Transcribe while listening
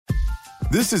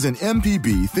This is an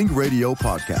MPB Think Radio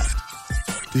podcast.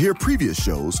 To hear previous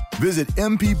shows, visit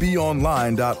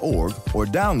mpbonline.org or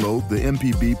download the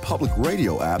MPB Public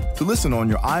Radio app to listen on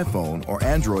your iPhone or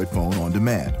Android phone on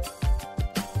demand.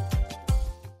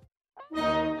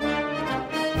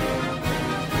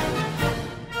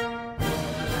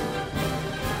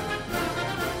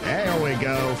 There we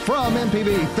go. From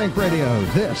MPB Think Radio,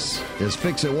 this is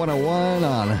Fix It 101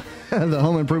 on the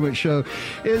Home Improvement Show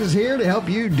is here to help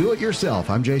you do it yourself.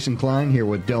 I'm Jason Klein here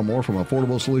with Del Moore from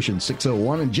Affordable Solutions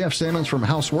 601 and Jeff Sammons from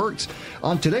Houseworks.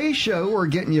 On today's show, we're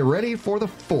getting you ready for the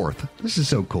 4th. This is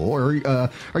so cool.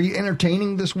 Are you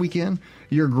entertaining this weekend?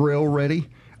 Your grill ready?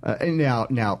 And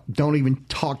now, don't even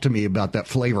talk to me about that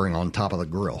flavoring on top of the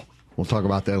grill. We'll talk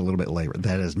about that a little bit later.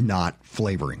 That is not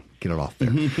flavoring. Get it off there.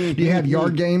 Do you have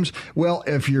yard games? Well,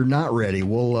 if you're not ready,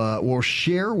 we'll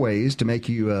share ways to make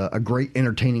you a great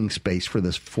entertaining space for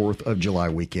this 4th of July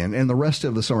weekend and the rest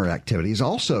of the summer activities.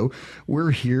 Also,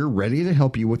 we're here ready to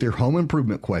help you with your home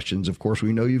improvement questions. Of course,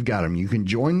 we know you've got them. You can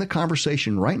join the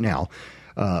conversation right now.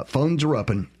 Phones are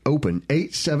open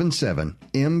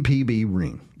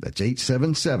 877-MPB-RING. That's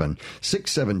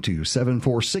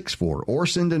 877-672-7464. Or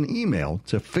send an email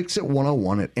to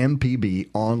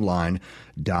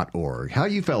fixit101@mpbonline.org. How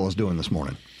you fellas doing this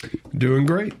morning? Doing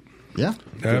great. Yeah?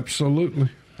 Absolutely.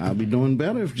 I'll be doing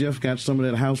better if Jeff got some of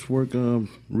that housework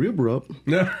rib rub.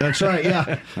 That's right,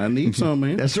 yeah. I need some,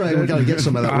 man. That's right. We got to get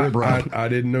some of that rib rub. I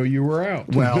didn't know you were out.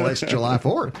 Well, it's July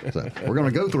 4th. So we're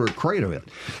going to go through a crate of it.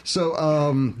 So,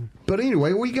 but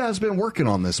anyway, what you guys been working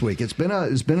on this week? It's been a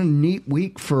neat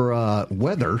week for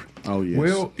weather. Oh, yes.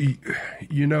 Well,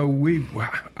 you know,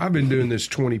 I've been doing this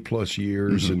 20 plus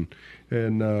years, and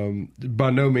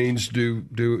by no means do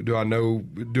I know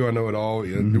it all.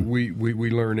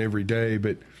 We learn every day,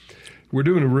 but we're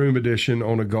doing a room addition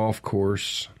on a golf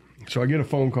course. So I get a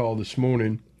phone call this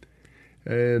morning,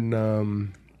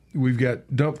 and we've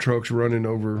got dump trucks running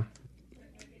over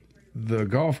the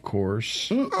golf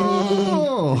course. Right.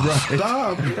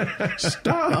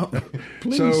 Stop.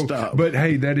 Please stop. But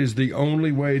hey, that is the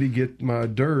only way to get my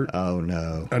dirt. Oh,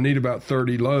 no. I need about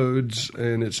 30 loads,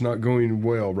 and it's not going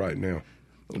well right now.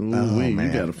 Man.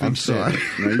 You got to fix that.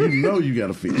 Now, you know you got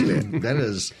to fix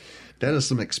that. That is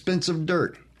some expensive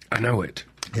dirt. I know it.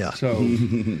 Yeah. So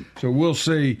we'll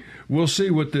see. We'll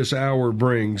see what this hour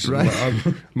brings. Right.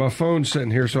 My phone's sitting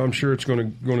here, so I'm sure it's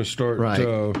going to start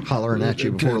hollering at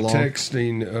you before long.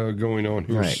 Texting going on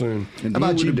here soon. And how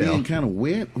about you, Dale? Being kind of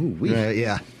wet.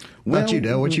 Yeah. How about you,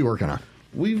 Dale? What you working on?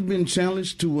 We've been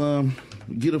challenged to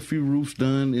get a few roofs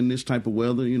done in this type of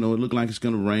weather. You know, it looked like it's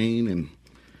going to rain,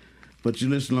 but you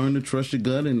just learn to trust your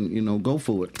gut and, go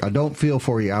for it. I don't feel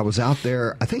for you. I was out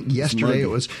there, I think yesterday, it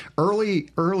was early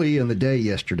in the day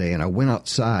yesterday, and I went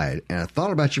outside, and I thought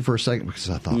about you for a second because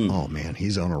I thought, oh, man,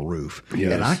 he's on a roof.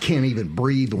 Yes. And I can't even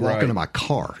breathe walking to my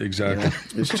car. Exactly.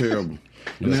 It's terrible.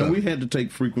 Now, we had to take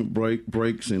frequent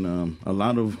breaks, and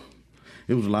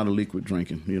it was a lot of liquid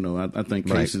drinking. I think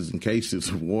cases and cases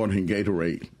of water and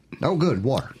Gatorade. Oh, good.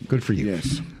 Water. Good for you.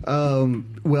 Yes.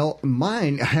 Well,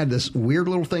 mine had this weird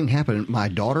little thing happen. My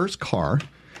daughter's car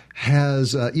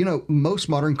has, most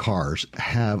modern cars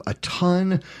have a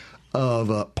ton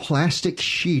of plastic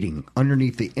sheeting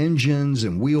underneath the engines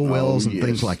and wheel wells and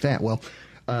things like that. Well,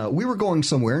 we were going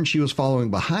somewhere, and she was following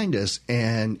behind us,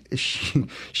 and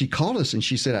she called us, and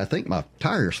she said, I think my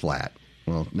tire's flat.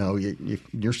 Well, no,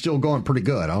 you're still going pretty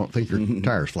good. I don't think your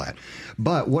tire's flat.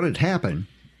 But what had happened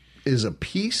is a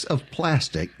piece of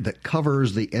plastic that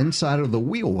covers the inside of the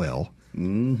wheel well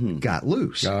got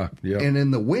loose. And in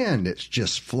the wind, it's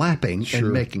just flapping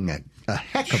and making a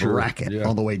heck of a racket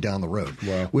all the way down the road.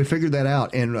 Wow. We figured that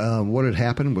out, and what had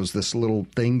happened was this little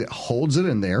thing that holds it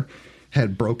in there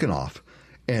had broken off.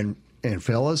 And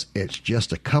fellas, it's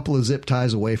just a couple of zip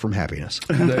ties away from happiness.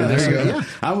 There you go. Yeah.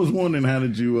 I was wondering, how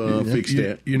did you fix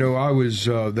that? I was,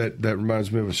 that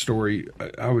reminds me of a story.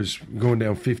 I was going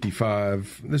down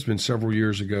 55. This has been several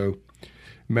years ago.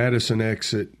 Madison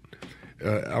exit.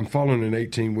 I'm following an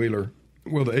 18-wheeler.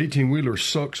 Well, the 18-wheeler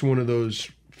sucks one of those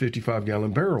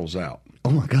 55-gallon barrels out. Oh,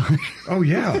 my God. Oh,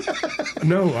 yeah.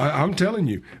 No, I'm telling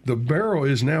you, the barrel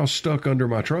is now stuck under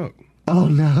my truck. Oh,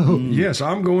 no. Yes,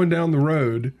 I'm going down the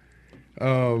road.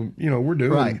 We're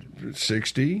doing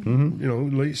 60, at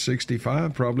least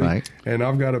 65 probably. Right. And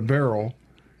I've got a barrel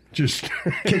just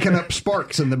kicking up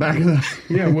sparks in the back of the.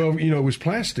 Yeah, well, it was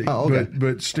plastic. Oh, okay.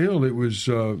 But still, it was,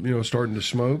 starting to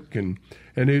smoke. And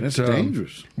And That's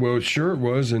dangerous. Well, sure it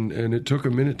was, and it took a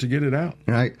minute to get it out.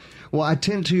 Right. Well, I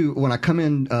tend to, when I come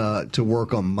in to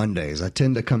work on Mondays, I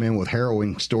tend to come in with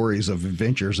harrowing stories of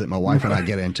adventures that my wife and I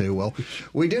get into. Well,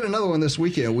 we did another one this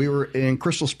weekend. We were in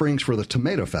Crystal Springs for the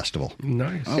Tomato Festival.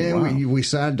 Nice. And we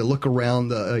decided to look around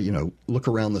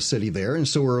the city there. And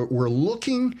so we're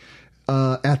looking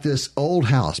at this old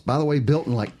house, by the way, built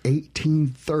in like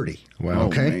 1830. Wow.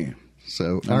 Okay. Man.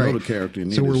 So, I all know right. the character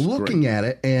in it. So we're It's looking great. at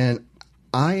it, and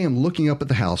I am looking up at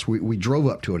the house. We drove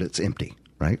up to it. It's empty,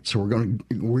 right? So we're going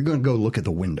to go look at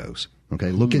the windows.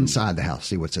 Okay, look inside the house,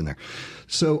 see what's in there.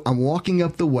 So I'm walking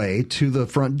up the way to the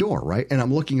front door, right? And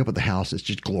I'm looking up at the house. It's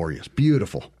just glorious,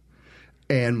 beautiful.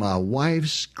 And my wife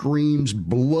screams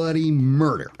bloody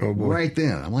murder right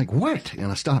then. I'm like, what? And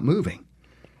I stop moving.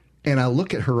 And I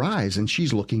look at her eyes, and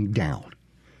she's looking down.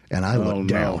 And I look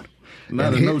down.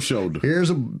 Not And a no-shoulder. Here's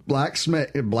a black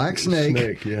snake,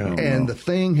 Yeah. and the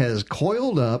thing has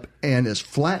coiled up and has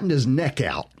flattened his neck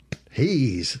out.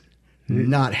 He's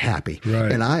not happy.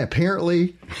 Right. And I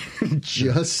apparently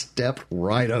just stepped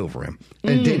right over him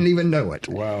and didn't even know it.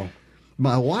 Wow.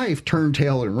 My wife turned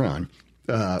tail and run,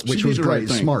 which She was did the right great,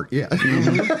 thing. smart. Yeah,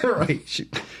 right. She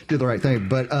did the right thing.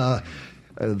 But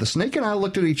the snake and I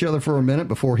looked at each other for a minute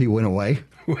before he went away,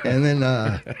 and then.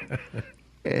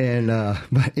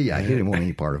 But yeah, he didn't want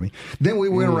any part of me. Then we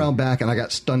went around back, and I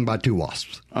got stung by 2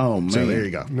 wasps. Oh, man. So there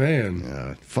you go.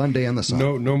 Man. Fun day in the sun.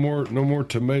 No more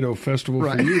tomato festival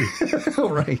right. for you.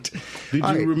 Right. Did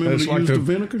All you right. remember to use the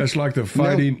vinegar? That's like the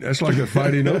fighting. That's like the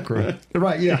fighting okra.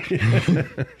 Right, yeah.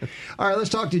 All right,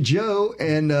 let's talk to Joe,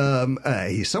 and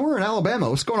he's somewhere in Alabama.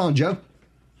 What's going on, Joe?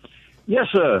 Yes,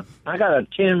 sir. I got a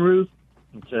tin roof.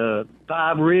 It's a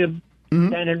 5-rib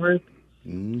standing roof,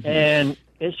 and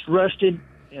it's rusted.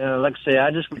 Like I say,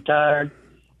 I just retired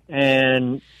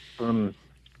and from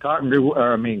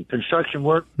construction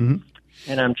work, and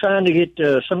I'm trying to get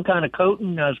some kind of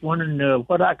coating. I was wondering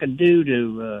what I could do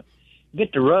to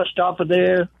get the rust off of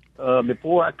there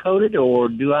before I coat it, or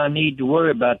do I need to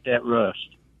worry about that rust?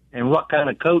 And what kind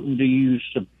of coating do you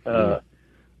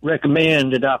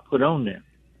recommend that I put on there?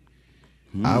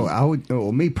 I would,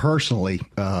 well, me personally,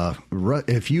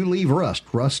 if you leave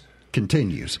rust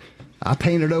continues. I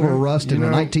painted over rust in a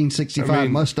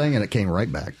 1965 Mustang, and it came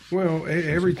right back. Well,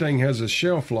 everything has a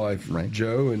shelf life, Right.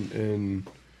 Joe, and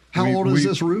How old is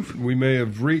this roof? We may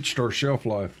have reached our shelf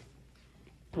life.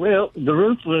 Well, the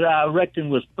roof I reckon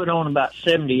was put on about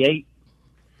 78.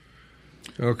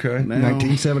 Okay. Now,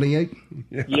 1978?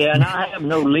 Yeah, and I have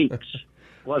no leaks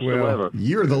whatsoever.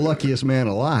 You're the luckiest man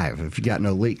alive if you got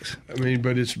no leaks. I mean,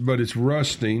 but it's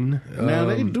rusting. Now,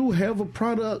 they do have a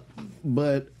product,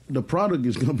 but the product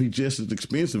is going to be just as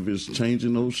expensive as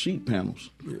changing those sheet panels.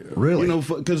 Really? You know,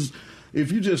 because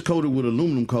if you just coat it with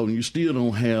aluminum coating, you still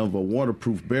don't have a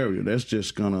waterproof barrier. That's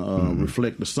just going to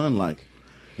reflect the sunlight.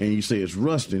 And you say it's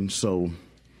rusting, so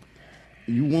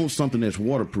you want something that's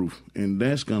waterproof, and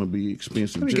that's going to be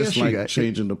expensive, Let me just guess you like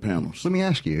changing the panels. Let me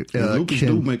ask you. And Lucas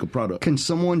do make a product. Can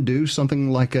someone do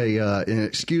something like and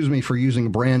excuse me for using a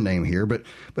brand name here, but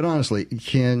honestly,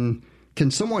 can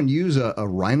someone use a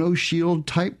Rhino Shield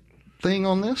type thing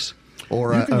on this?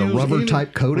 Or You a can use rubber any-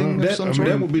 type coating of That, some I mean, sort?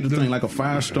 that would be the thing, like a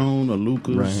Firestone, a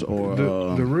Lucas, Right. or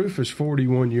The roof is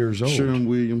 41 years old.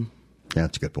 Sherwin-Williams. Yeah,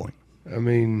 that's a good point. I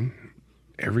mean,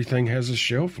 everything has a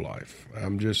shelf life.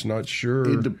 I'm just not sure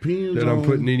It depends that I'm on-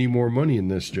 putting any more money in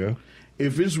this, Joe.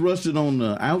 If it's rusted on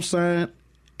the outside,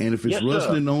 and if it's Yes, sir.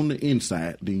 rusting on the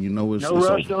inside, then you know it's No it's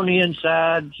rust over. on the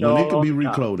inside. Well, it can be on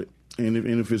top. recoated, and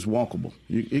if it's walkable,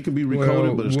 it can be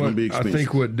recoated, but it's going to be expensive. I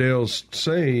think what Dale's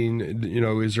saying,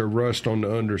 is there rust on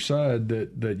the underside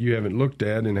that you haven't looked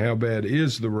at, and how bad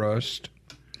is the rust?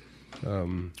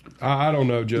 I don't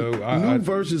know, Joe. new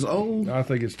versus old, I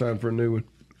think it's time for a new one.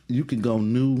 you can go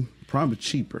new, probably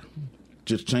cheaper.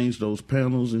 Just change those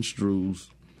panels and screws.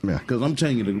 Yeah. Because I'm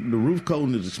telling you, the roof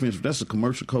coating is expensive. That's a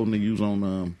commercial coating they use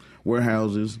on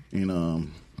warehouses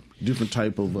and different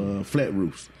type of flat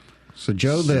roofs. So,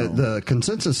 Joe, the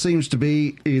consensus seems to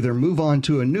be either move on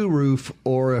to a new roof,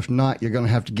 or if not, you're going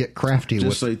to have to get crafty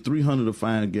Just with say 300 a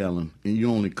 5 gallon, and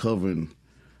you're only covering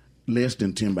less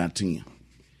than 10 by 10.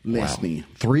 Less than.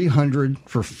 300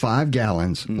 for 5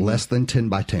 gallons, less than 10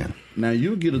 by 10. Now,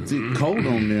 you get a thick coat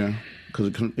on there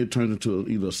because it turns into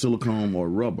either a silicone or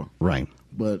rubber. Right.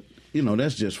 But,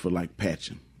 that's just for, like,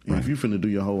 patching. And if you're finna do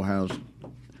your whole house,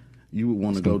 you would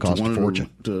want to gonna go to cost a one of fortune.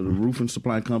 the roofing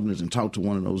supply companies and talk to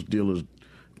one of those dealers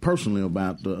personally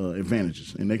about the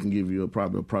advantages. And they can give you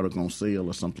probably a product on sale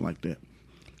or something like that.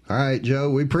 All right, Joe,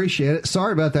 we appreciate it.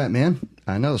 Sorry about that, man.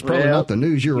 I know it's probably Well, not the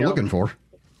news you were yep. looking for.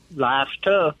 life's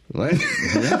tough.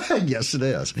 Yes, it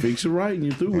is. Fix it right and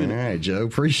you're through with All it. right, Joe.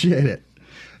 Appreciate it.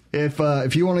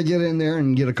 If you want to get in there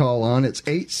and get a call on, it's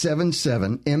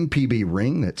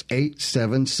 877-MPB-RING. That's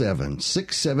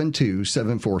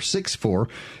 877-672-7464.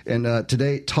 And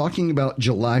today, talking about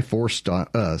July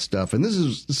 4th stuff. And this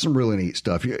is some really neat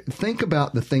stuff. Think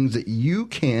about the things that you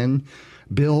can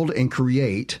build and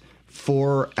create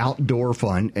for outdoor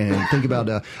fun, and think about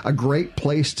a great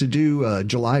place to do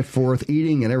July 4th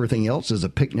eating and everything else is a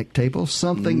picnic table,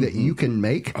 something that you can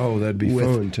make. Oh, that'd be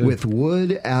fun, too. With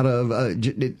wood out of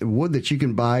wood that you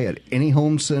can buy at any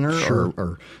home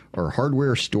center or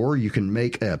hardware store. You can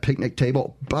make a picnic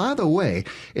table. By the way,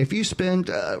 if you spend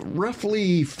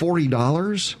roughly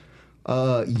 $40,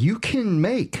 you can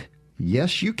make,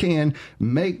 yes, you can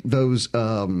make those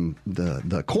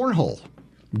the cornhole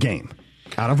game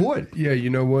out of wood. Yeah, you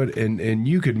know what? And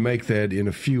you could make that in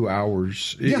a few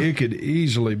hours. It could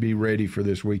easily be ready for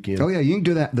this weekend. Oh, yeah, you can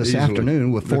do that this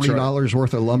afternoon with $40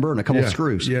 worth of lumber and a couple of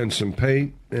screws. Yeah, and some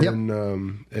paint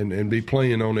and be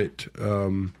playing on it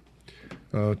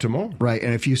tomorrow. Right,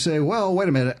 and if you say, well, wait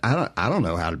a minute, I don't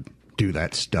know how to do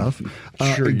that stuff.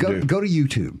 Sure you do. Go to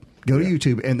YouTube. Go to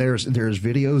YouTube, and there's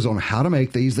videos on how to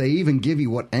make these. They even give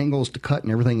you what angles to cut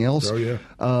and everything else. Oh, yeah.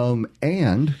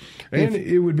 And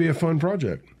it would be a fun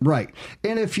project. Right.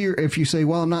 And if you say,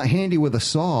 well, I'm not handy with a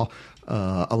saw,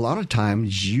 a lot of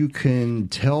times you can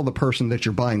tell the person that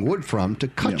you're buying wood from to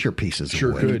cut your pieces of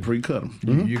wood. Could. Pre-cut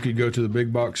them. You could go to the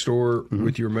big box store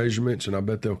with your measurements, and I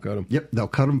bet they'll cut them. Yep, they'll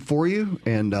cut them for you,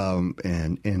 and go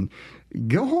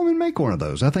home and make one of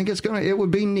those. I think it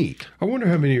would be neat. I wonder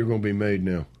how many are going to be made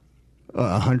now.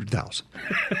 100,000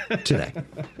 today.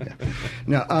 Yeah.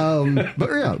 Now, but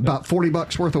yeah, about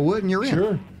 $40 worth of wood, and you're in.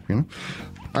 Sure. You know.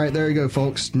 All right, there you go,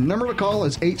 folks. Number to call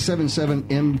is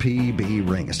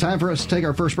 877-MPB-RING. It's time for us to take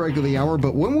our first break of the hour,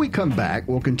 but when we come back,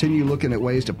 we'll continue looking at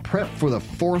ways to prep for the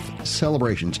 4th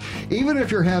celebrations. Even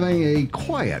if you're having a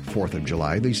quiet 4th of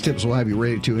July, these tips will have you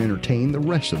ready to entertain the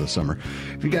rest of the summer.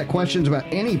 If you've got questions about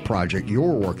any project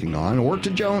you're working on or to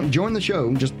join the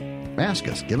show, just ask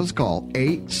us. Give us a call,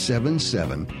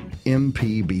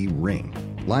 877-MPB-RING.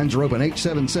 Lines are open,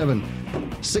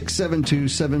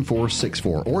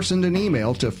 877-672-7464. Or send an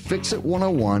email to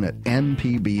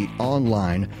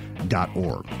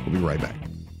fixit101@mpbonline.org. We'll be right back.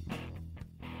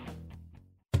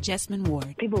 Jessamine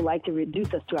Ward. People like to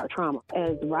reduce us to our trauma.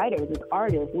 As writers, as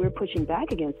artists, we're pushing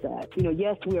back against that.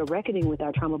 Yes, we are reckoning with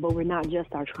our trauma, but we're not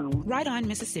just our trauma. Right on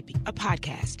Mississippi, a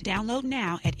podcast. Download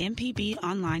now at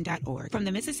mpbonline.org from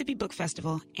the Mississippi Book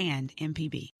Festival and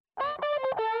MPB.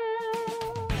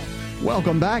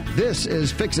 Welcome back. This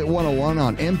is Fix It 101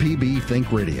 on MPB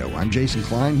Think Radio. I'm Jason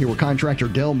Klein here with contractor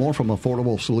Del Moore from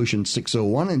Affordable Solutions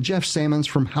 601 and Jeff Sammons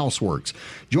from Houseworks.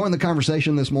 Join the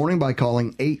conversation this morning by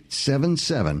calling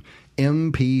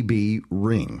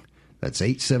 877-MPB-RING. That's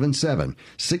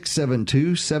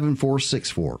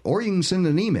 877-672-7464. Or you can send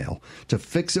an email to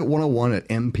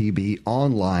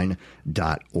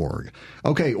fixit101@mpbonline.org.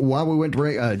 Okay, while we went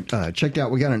to checked out,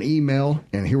 we got an email,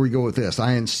 and here we go with this.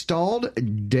 I installed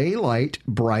Daylight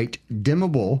Bright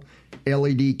Dimmable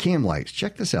LED cam lights.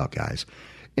 Check this out, guys.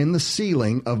 In the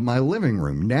ceiling of my living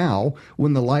room. Now,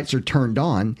 when the lights are turned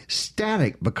on,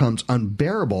 static becomes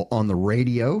unbearable on the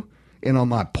radio and on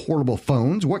my portable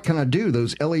phones. What can I do?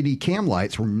 Those LED cam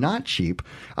lights were not cheap.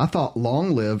 I thought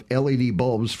long-lived LED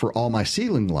bulbs for all my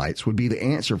ceiling lights would be the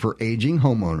answer for aging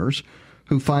homeowners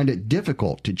who find it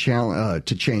difficult to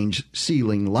change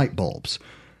ceiling light bulbs.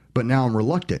 But now I'm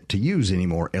reluctant to use any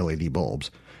more LED bulbs.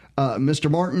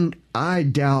 Mr. Martin, I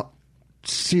doubt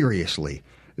seriously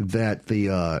that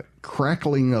the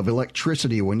crackling of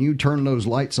electricity when you turn those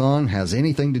lights on has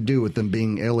anything to do with them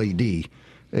being LED.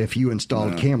 If you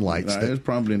installed cam lights, it's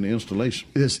probably in the installation.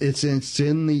 It's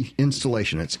in the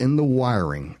installation. It's in the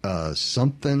wiring.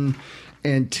 Something,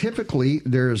 and typically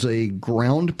there's a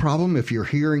ground problem. If you're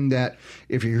hearing that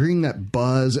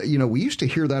buzz, we used to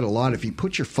hear that a lot. If you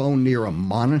put your phone near a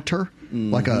monitor,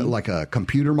 like a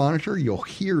computer monitor, you'll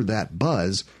hear that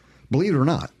buzz. Believe it or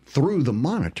not, through the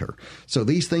monitor. So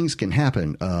these things can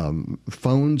happen.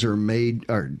 Phones are made,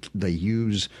 or they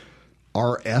use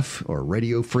RF or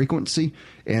radio frequency,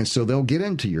 and so they'll get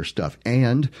into your stuff.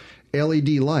 And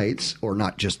LED lights, or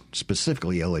not just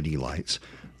specifically LED lights,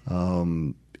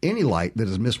 any light that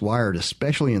is miswired,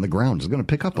 especially in the ground, is going to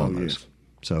pick up on those. Yes.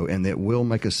 So, and it will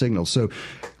make a signal. So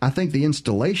I think the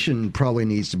installation probably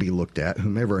needs to be looked at.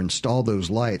 Whomever installed those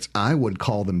lights, I would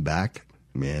call them back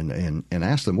and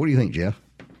ask them, what do you think, Jeff?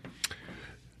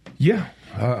 Yeah.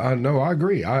 I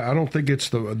agree. I don't think it's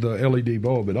the LED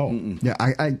bulb at all. Yeah,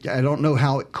 I don't know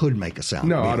how it could make a sound.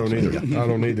 No, I don't either. I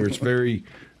don't either. It's very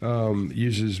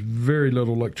uses very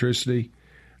little electricity,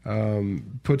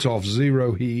 puts off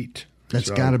zero heat. That's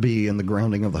got to be in the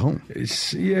grounding of the home.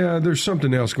 There's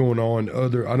something else going on.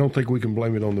 I don't think we can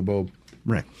blame it on the bulb.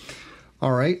 Right.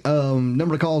 All right.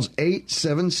 Number to call is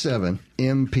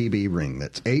 877-MPB-RING.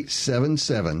 That's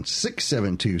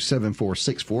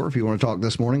 877-672-7464 if you want to talk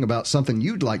this morning about something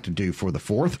you'd like to do for the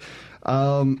 4th.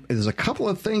 There's a couple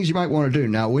of things you might want to do.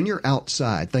 Now, when you're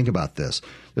outside, think about this.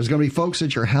 There's going to be folks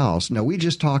at your house. Now, we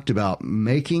just talked about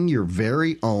making your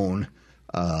very own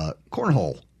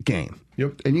cornhole game.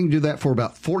 Yep. And you can do that for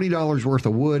about $40 worth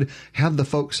of wood. Have the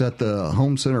folks at the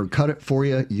home center cut it for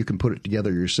you. You can put it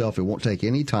together yourself. It won't take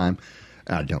any time.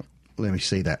 Let me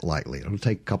say that lightly. It'll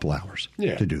take a couple hours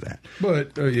to do that.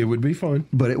 But it would be fun.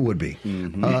 But it would be.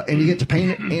 Mm-hmm. And you get to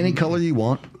paint it any color you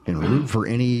want and root for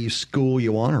any school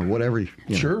you want or whatever. You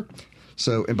know. Sure.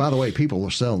 So, and by the way, people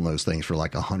are selling those things for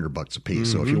like $100 a piece.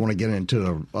 Mm-hmm. So if you want to get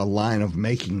into a line of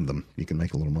making them, you can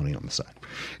make a little money on the side.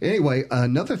 Anyway,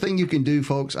 another thing you can do,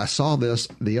 folks, I saw this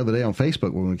the other day on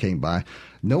Facebook when we came by.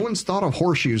 No one's thought of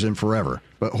horseshoes in forever,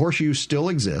 but horseshoes still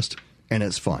exist, and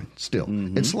it's fun still.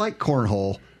 Mm-hmm. It's like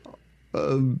cornhole,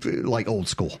 like old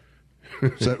school.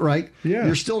 Is that right? Yeah.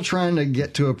 You're still trying to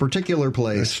get to a particular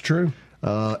place. That's true.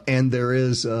 And there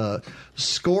is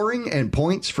scoring and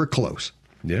points for close.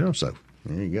 Yeah. So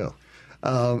there you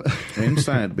go. And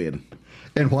side betting.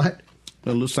 And what?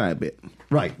 A little side bet.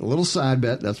 Right. A little side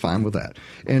bet. That's fine with that.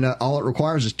 And all it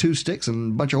requires is 2 sticks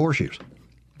and a bunch of horseshoes.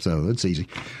 So that's easy.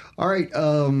 All right.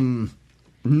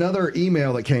 Another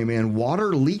email that came in.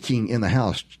 Water leaking in the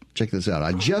house. Check this out.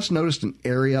 I just noticed an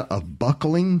area of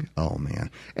buckling,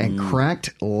 and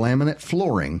cracked laminate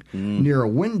flooring near a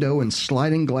window and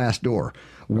sliding glass door.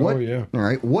 What, all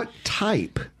right. What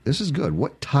type, this is good,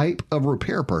 what type of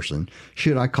repair person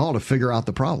should I call to figure out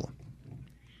the problem?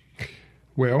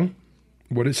 Well,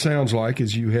 what it sounds like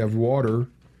is you have water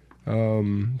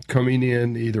coming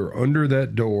in either under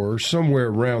that door, somewhere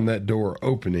around that door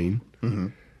opening. Mm-hmm.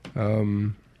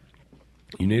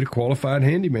 You need a qualified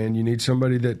handyman. You need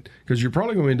somebody because you're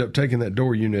probably going to end up taking that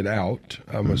door unit out,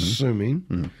 I'm assuming.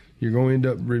 Mm-hmm. You're going to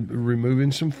end up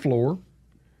removing some floor.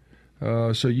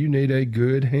 So you need a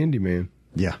good handyman.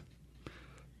 Yeah.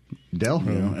 Del?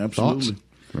 Yeah, absolutely.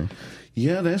 Thoughts?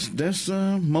 Yeah, that's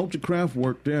multi-craft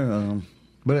work there.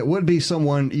 But it would be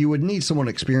you would need someone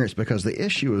experienced because the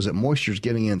issue is that moisture's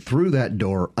getting in through that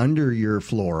door under your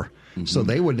floor. Mm-hmm. So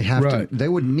they would they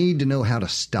would need to know how to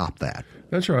stop that.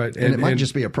 That's right. And it might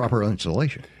just be a proper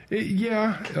installation.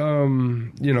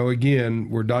 Again,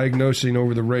 we're diagnosing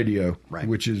over the radio,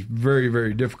 which is very,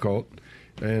 very difficult.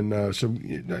 And so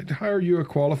hire you a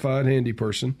qualified handy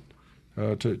person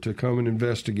to come and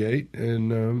investigate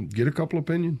and get a couple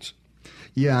opinions.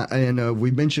 Yeah, and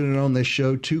we mentioned it on this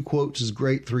show. 2 quotes is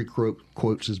great, 3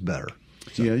 quotes is better.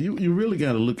 So. Yeah, you really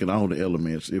got to look at all the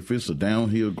elements. If it's a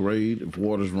downhill grade, if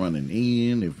water's running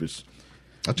in, if it's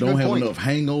don't have enough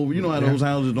hangover. You know how those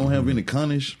houses don't have any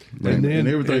conish and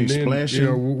everything's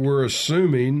splashing. We're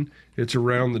assuming it's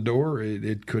around the door.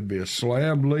 It could be a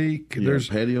slab leak. There's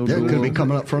patio door. It could be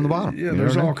coming up from the bottom. Yeah,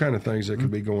 there's all kind of things that could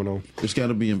be going on. It's got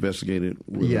to be investigated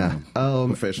with a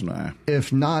professional eye.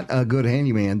 If not a good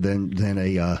handyman, then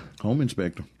a home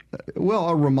inspector. Well,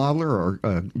 a remodeler or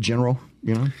a general,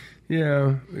 Yeah.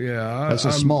 That's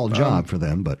a small job for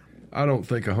them, but I don't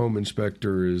think a home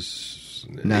inspector is.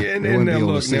 Now,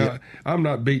 I'm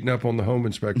not beating up on the home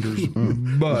inspectors,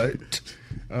 but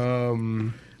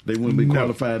they wouldn't be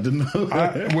qualified to know.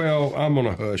 I'm on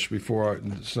a hush before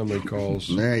somebody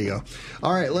calls. There you go.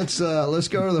 All right, let's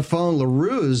go to the phone.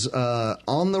 LaRue is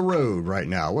on the road right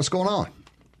now. What's going on?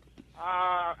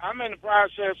 I'm in the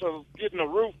process of getting a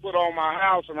roof put on my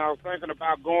house, and I was thinking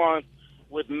about going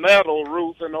with metal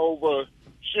roofing over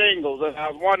shingles. And I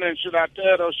was wondering, should I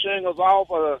tear those shingles off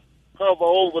or cover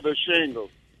over the shingles?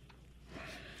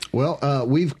 Well,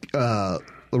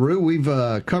 LaRue, we've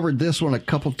covered this one a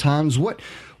couple times. What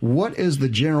is the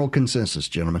general consensus,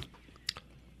 gentlemen?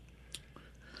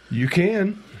 You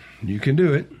can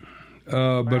do it.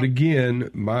 But again,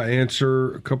 my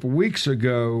answer a couple weeks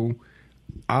ago,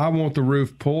 I want the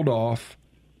roof pulled off.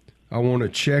 I want to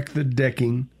check the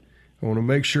decking. I want to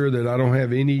make sure that I don't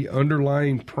have any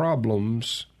underlying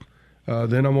problems.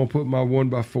 Then I'm going to put my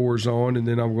 1x4s on, and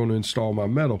then I'm going to install my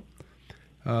metal.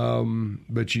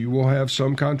 But you will have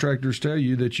some contractors tell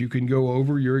you that you can go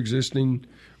over your existing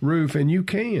roof, and you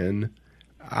can.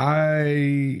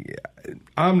 I'm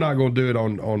not going to do it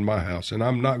on my house, and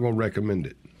I'm not going to recommend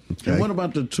it. Okay. And what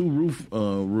about the 2 roof?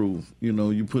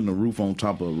 You're putting a roof on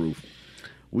top of a roof.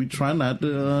 we try not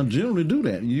to generally do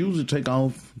that. You usually take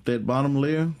off that bottom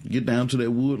layer, get down to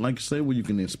that wood, like you say, where you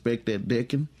can inspect that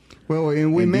decking. Well,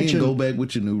 and we mentioned then go back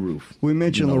with your new roof. We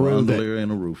mentioned the layer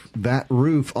and a roof. That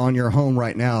roof on your home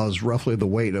right now is roughly the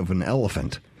weight of an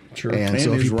elephant. Sure. And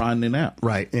so it's rotting it out.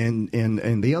 Right.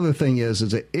 And the other thing is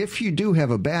that if you do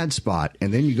have a bad spot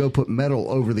and then you go put metal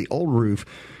over the old roof,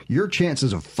 your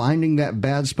chances of finding that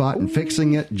bad spot and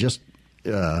fixing it just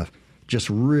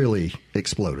really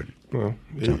exploded. Well,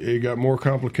 it got more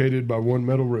complicated by one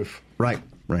metal roof. Right.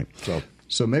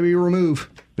 So maybe you remove.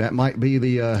 That might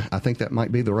be I think that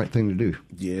might be the right thing to do.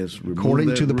 Yes.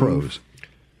 According to the pros.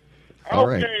 All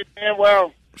right. Okay, man.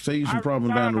 Well, save you some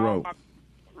problem down the road.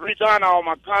 Redone all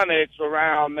my connects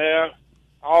around there,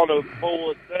 all the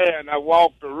boards there, and I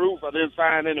walked the roof. I didn't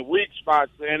find any weak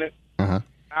spots in it. Uh-huh.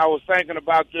 I was thinking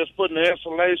about just putting the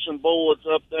insulation boards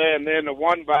up there and then the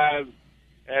one vise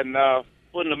and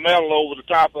putting the metal over the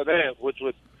top of that, which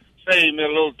would save me a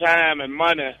little time and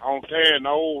money on carrying the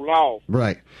old loft.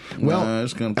 Right. Well,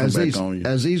 it's going to come back on you.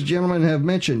 As these gentlemen have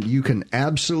mentioned, you can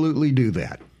absolutely do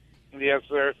that. Yes,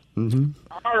 sir. Mm-hmm.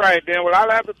 All right, then. Well,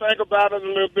 I'll have to think about it a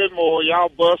little bit more. Y'all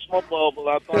bust my bubble.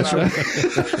 I thought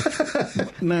That's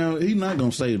right. Now, he's not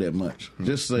going to save that much.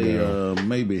 Just say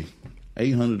maybe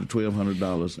 $800 to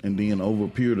 $1,200, and then over a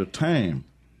period of time,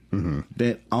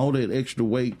 that all that extra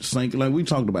weight sink. Like we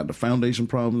talked about the foundation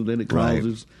problems that it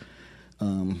causes.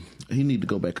 Right. He need to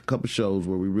go back a couple shows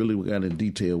where we really got in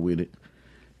detail with it.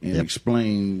 And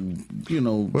explain,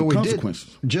 the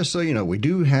consequences. Just so you know, we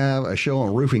do have a show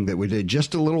on roofing that we did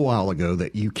just a little while ago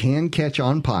that you can catch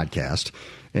on podcast.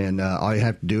 And all you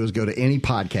have to do is go to any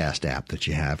podcast app that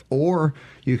you have, or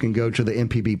you can go to the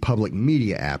MPB Public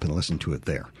Media app and listen to it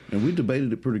there. And we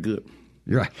debated it pretty good.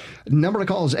 You're right. Number to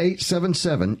call is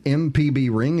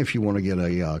 877-MPB-RING if you want to get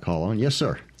a call on. Yes,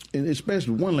 sir. And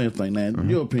especially one last thing, now, in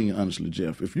your opinion, honestly,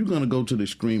 Jeff, if you're going to go to the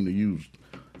extreme to use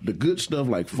the good stuff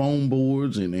like foam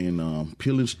boards and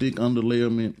peel and stick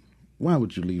underlayment, why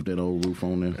would you leave that old roof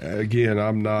on there? Again,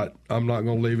 I'm not going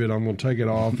to leave it. I'm going to take it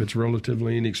off. It's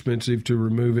relatively inexpensive to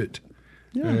remove it,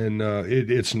 and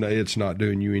it's not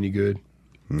doing you any good.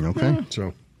 Okay,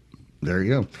 so there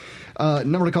you go.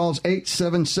 Number to call is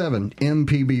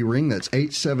 877-MPB-RING. That's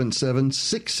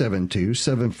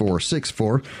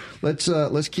 877-672-7464.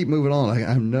 Let's keep moving on. I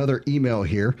have another email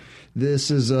here.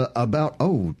 This is about,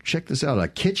 check this out. A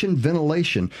kitchen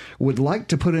ventilation would like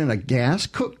to put in a gas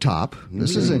cooktop.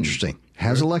 This is interesting.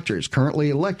 Has electric. It's currently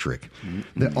electric.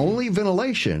 The only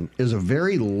ventilation is a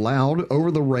very loud,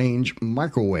 over-the-range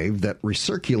microwave that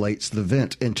recirculates the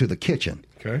vent into the kitchen.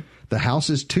 Okay. The house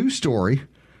is 2-story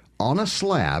on a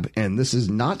slab, and this is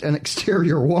not an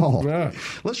exterior wall. Yeah.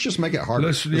 Let's just make it harder.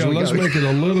 Let's make it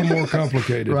a little more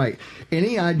complicated. Right.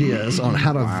 Any ideas on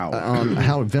how to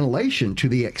how ventilation to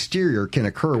the exterior can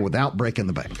occur without breaking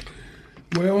the bank?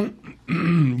 Well,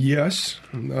 yes.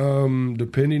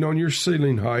 Depending on your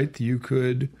ceiling height, you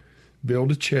could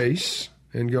build a chase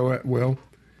and go at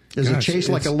Is a chase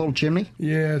like a little chimney?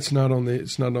 Yeah, it's not on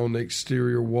the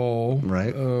exterior wall.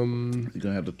 Right. You're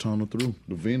gonna have to tunnel through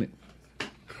the vent.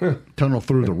 Tunnel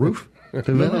through the roof? The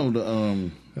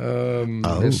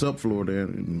subfloor there.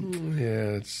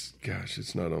 Yeah,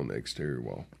 it's not on the exterior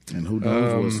wall. And who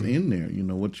knows what's in there?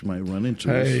 What you might run into.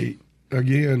 Hey,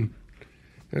 again,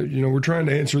 we're trying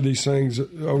to answer these things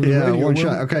over the radio. One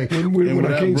shot. Okay. When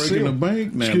I can't breaking the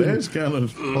bank, now that's kind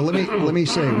of. Well, let me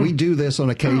say we do this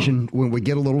on occasion when we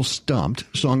get a little stumped.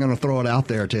 So I'm going to throw it out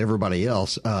there to everybody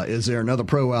else. Is there another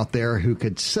pro out there who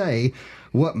could say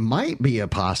what might be a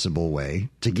possible way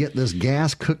to get this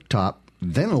gas cooktop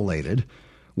ventilated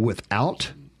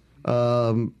without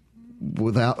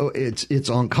it's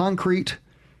on concrete,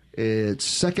 it's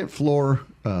second floor,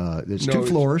 it's 2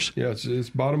 floors. It's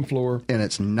bottom floor, and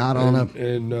it's not on a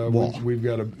wall. We've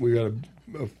got a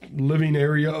living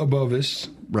area above us.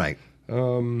 Right.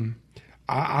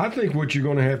 I think what you're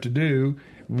going to have to do.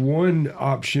 One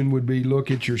option would be look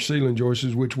at your ceiling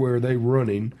joists, which way are they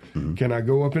running? Mm-hmm. Can I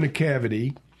go up in a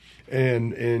cavity,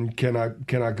 and can I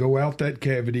go out that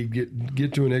cavity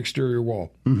get to an exterior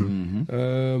wall?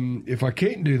 Mm-hmm. If I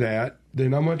can't do that,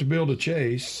 then I'm going to build a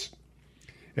chase,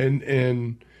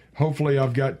 and hopefully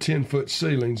I've got 10-foot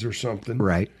ceilings or something,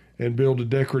 right? And build a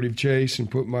decorative chase and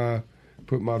put my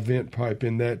vent pipe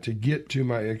in that to get to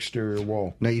my exterior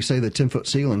wall. Now, you say the 10-foot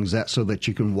ceiling, is that so that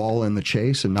you can wall in the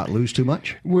chase and not lose too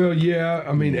much? Well, yeah.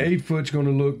 I mean, 8 foot's going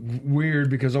to look weird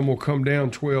because I'm going to come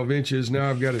down 12 inches. Now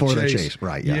I've got to for the chase,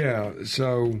 right? Yeah.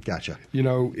 So, gotcha.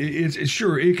 It's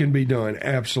sure it can be done.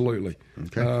 Absolutely.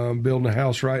 Okay. Building a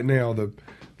house right now, the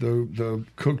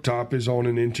cooktop is on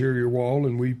an interior wall,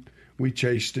 and we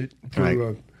chased it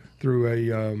through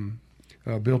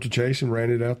built a chase and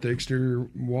ran it out the exterior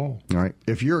wall. All right.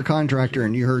 If you're a contractor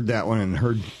and you heard that one and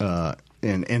heard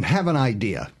and have an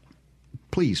idea,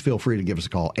 please feel free to give us a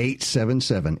call,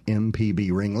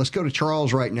 877-MPB-RING. Let's go to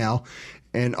Charles right now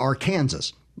in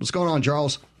Arkansas. What's going on,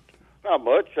 Charles? Not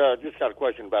much. Just got a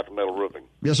question about the metal roofing.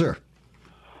 Yes, sir.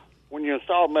 When you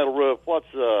install a metal roof,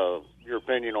 what's your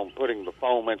opinion on putting the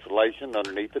foam insulation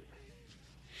underneath it?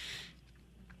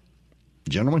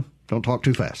 Gentlemen, don't talk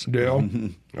too fast. Dale,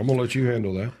 I'm going to let you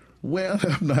handle that. Well,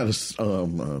 I'm not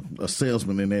a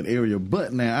salesman in that area,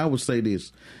 but now I would say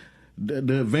this.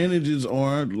 The advantages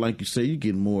are, like you say, you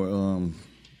get more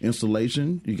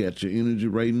insulation. You got your energy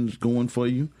ratings going for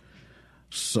you.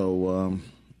 So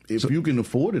if you can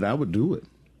afford it, I would do it.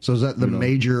 So is that the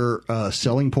major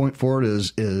selling point for it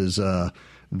is the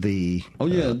they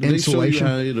insulation? show you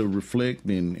how it'll reflect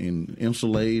and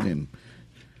insulate, and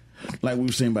like we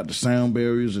were saying about the sound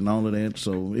barriers and all of that.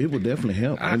 So it would definitely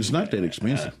help. And it's not that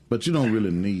expensive, but you don't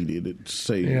really need it. If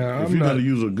you're going to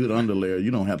use a good underlayer, you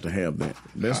don't have to have that.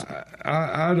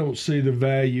 I don't see the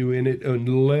value in it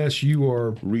unless you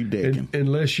are redecking.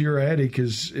 Unless your attic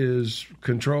is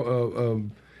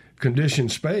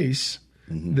conditioned space.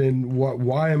 Mm-hmm. Then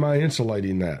why am I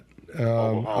insulating that?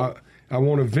 I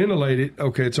want to ventilate it.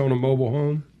 Okay, it's on a mobile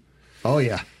home. Oh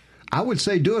yeah, I would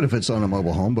say do it if it's on a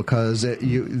mobile home because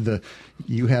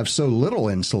you have so little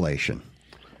insulation.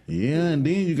 Yeah, and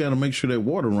then you got to make sure that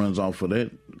water runs off of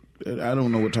that. I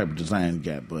don't know what type of design you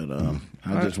got, but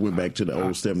I just went back to the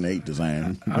old 7-8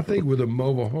 design. I think with a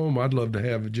mobile home, I'd love to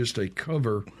have just a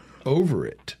cover over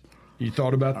it. You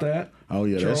thought about that? Oh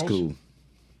yeah, Charles? That's cool.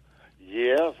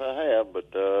 Yes, I have, but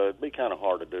it'd be kind of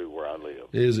hard to do where I live.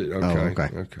 Is it? Okay.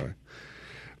 Oh, Okay.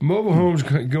 Mobile home's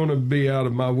going to be out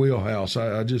of my wheelhouse.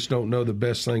 I just don't know the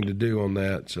best thing to do on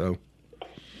that. So,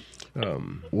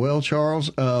 well,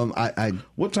 Charles,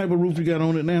 what type of roof you got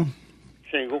on it now?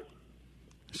 Shingle.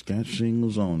 It's got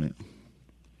shingles on it,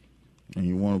 and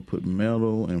you want to put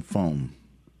metal and foam.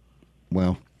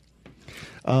 Well,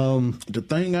 the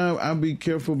thing I'll be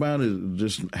careful about is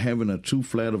just having a too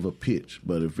flat of a pitch.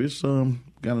 But if it's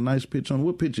got a nice pitch on it,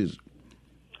 what pitch is it?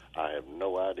 I have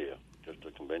no idea. Just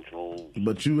a conventional.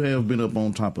 But you have been up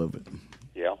on top of it.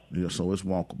 Yeah. Yeah, so it's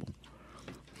walkable.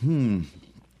 Yeah.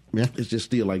 It's just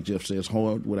still, like Jeff says,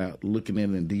 hard without looking at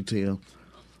it in detail.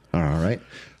 All right.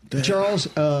 Charles,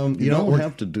 you don't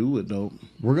have to do it, though.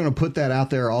 We're going to put that out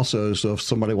there also, so if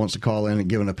somebody wants to call in and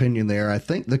give an opinion there, I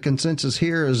think the consensus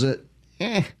here is that,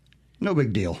 no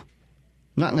big deal.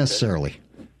 Not necessarily,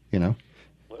 Well,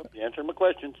 you answered my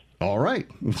questions. All right.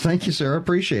 Thank you, sir. I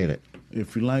appreciate it.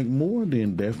 If you like more,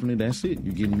 then definitely that's it.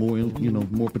 You get more,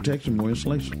 more protection, more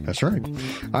insulation. That's right.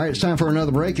 All right, it's time for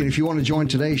another break. And if you want to join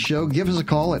today's show, give us a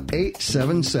call at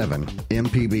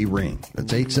 877-MPB-RING.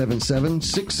 That's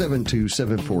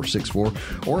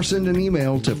 877-672-7464. Or send an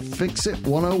email to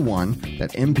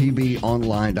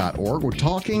fixit101@mpbonline.org. We're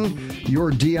talking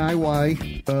your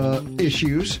DIY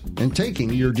issues and taking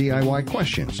your DIY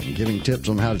questions and giving tips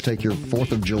on how to take your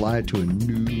 4th of July to a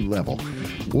new level.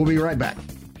 We'll be right back.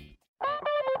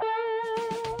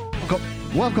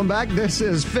 Welcome back. This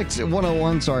is Fix It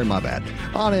 101. Sorry, my bad.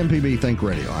 On MPB Think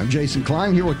Radio. I'm Jason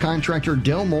Klein here with contractor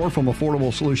Del Moore from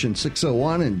Affordable Solutions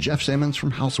 601 and Jeff Simmons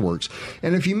from Houseworks.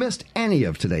 And if you missed any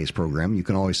of today's program, you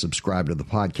can always subscribe to the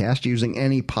podcast using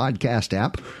any podcast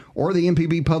app or the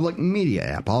MPB Public Media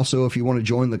app. Also, if you want to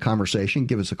join the conversation,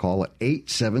 give us a call at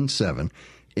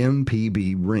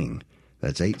 877-MPB-RING.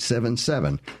 That's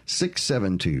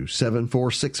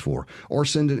 877-672-7464. Or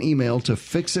send an email to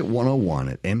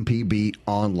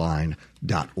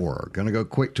fixit101@mpbonline.org. Going to go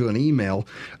quick to an email.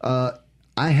 I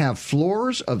have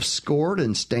floors of scored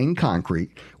and stained concrete,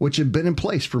 which have been in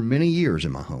place for many years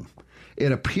in my home.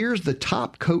 It appears the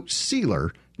top coat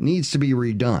sealer needs to be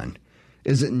redone.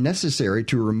 Is it necessary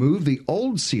to remove the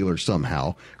old sealer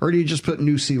somehow, or do you just put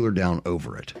new sealer down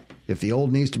over it? If the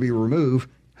old needs to be removed,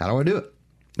 how do I do it?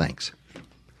 Thanks.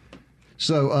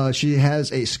 So she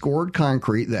has a scored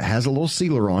concrete that has a little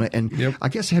sealer on it, and I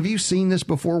guess, have you seen this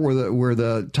before, where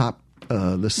the top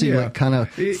the sealant kind of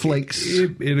flakes?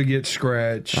 It'll get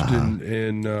scratched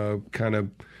and kind of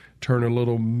turn a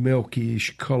little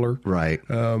milky-ish color. Right.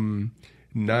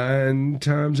 9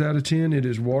 times out of 10, it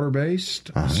is water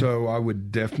based. So I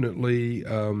would definitely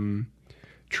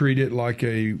treat it like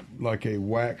a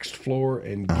waxed floor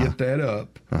and get that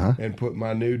up and put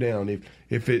my new down.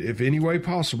 If any way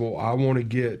possible, I want to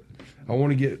get all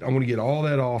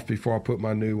that off before I put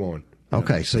my new on.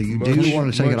 Okay, so you do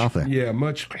want to take it off there. Yeah,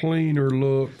 much cleaner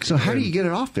look. So how do you get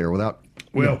it off there without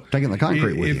taking the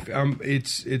concrete with you?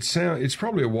 It's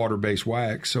probably a water based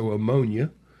wax, so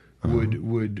ammonia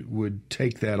would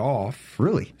take that off.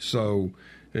 Really? So,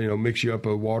 mix you up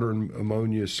a water and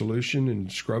ammonia solution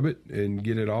and scrub it and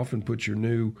get it off and put your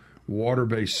new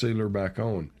water-based sealer back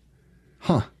on.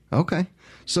 Huh. Okay.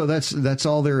 So that's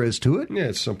all there is to it? Yeah,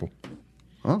 it's simple.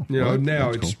 Oh,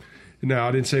 now it's cool. Now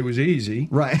I didn't say it was easy.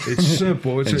 Right. It's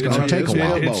simple. It's going to take a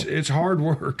while. It's hard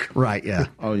work. Right. Yeah.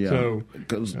 Oh yeah.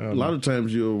 Because a lot of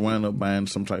times you'll wind up buying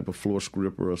some type of floor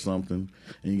scraper or something,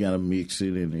 and you got to mix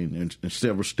it and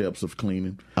several steps of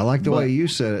cleaning. I like the way you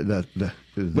said it.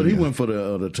 But he went for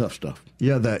the tough stuff.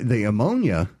 Yeah. The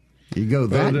ammonia. You go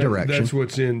that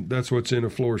direction. That's what's in a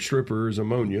floor stripper is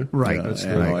ammonia. Right. That's the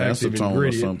active acetone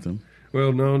ingredient. or something.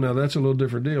 Well, no, now that's a little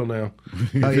different deal now.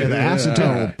 Oh, yeah, the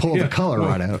acetone will pull the color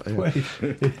right out. Yeah.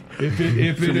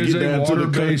 If it is a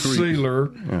water-based sealer,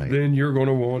 then you're going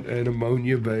to want an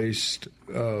ammonia-based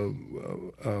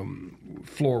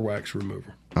floor wax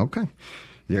remover. Okay.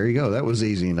 There you go. That was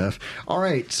easy enough. All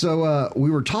right, so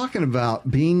we were talking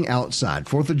about being outside,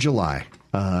 4th of July.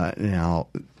 Now,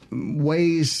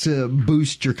 ways to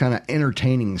boost your kind of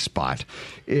entertaining spot.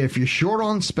 If you're short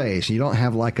on space, you don't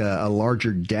have like a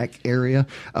larger deck area,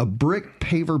 a brick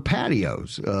paver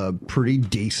patio's a pretty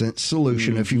decent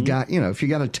solution. If you've got, if you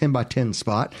got a 10 by 10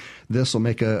 spot, this will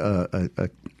make a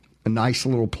nice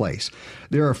little place.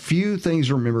 There are a few things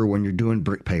to remember when you're doing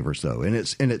brick pavers though. And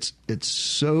it's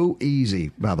so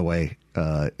easy, by the way.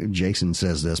 Jason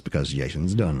says this because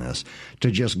Jason's done this, to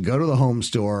just go to the home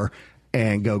store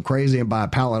and go crazy and buy a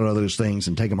pallet of those things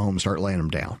and take them home and start laying them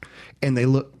down. And they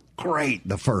look great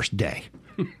the first day.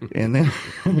 And then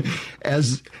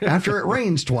after it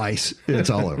rains twice, it's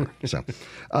all over. So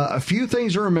a few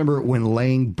things to remember when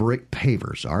laying brick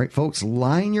pavers. All right, folks,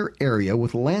 line your area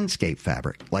with landscape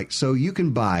fabric. So you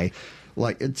can buy,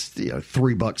 it's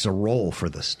 $3 a roll for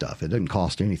this stuff. It doesn't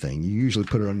cost anything. You usually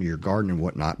put it under your garden and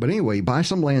whatnot. But anyway, buy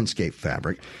some landscape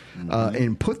fabric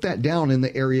and put that down in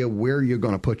the area where you're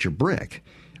going to put your brick.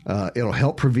 It'll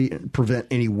help prevent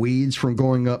any weeds from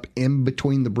going up in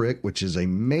between the brick, which is a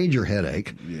major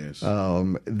headache. Yes.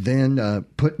 Then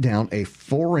put down a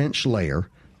 4-inch layer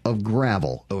of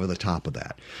gravel over the top of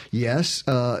that. Yes,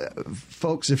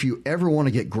 folks, if you ever want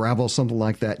to get gravel, something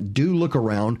like that, do look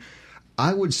around.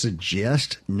 I would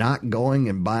suggest not going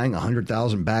and buying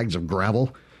 100,000 bags of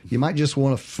gravel. You might just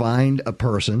want to find a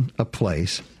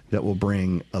place that will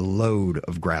bring a load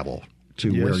of gravel to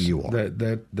where you are.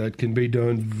 That can be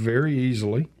done very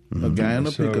easily. A guy in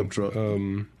a pickup truck.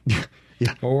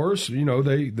 Yeah. Or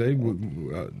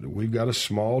we've got a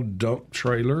small dump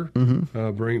trailer.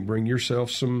 Bring yourself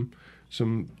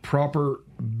some proper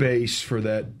base for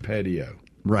that patio.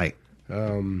 Right.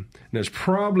 And it's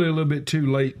probably a little bit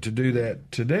too late to do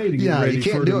that today to get ready you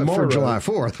can't for do tomorrow. it for July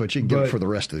 4th, but you can do it for the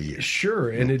rest of the year. Sure,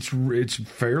 and it's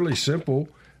fairly simple.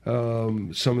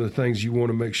 Some of the things you want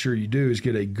to make sure you do is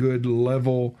get a good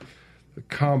level,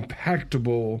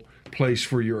 compactable place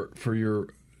for your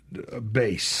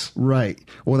base. Right.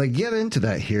 Well, they get into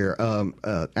that here.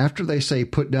 After they say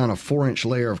put down a 4-inch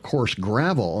layer of coarse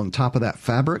gravel on top of that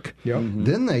fabric,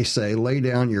 then they say lay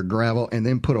down your gravel and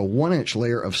then put a 1-inch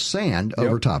layer of sand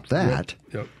over top that.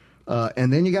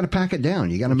 And then you got to pack it down.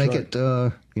 You got to make it.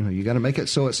 You got to make it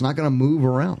so it's not going to move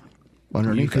around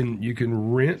underneath. You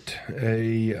can rent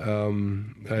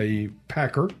a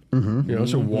packer.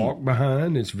 It's a walk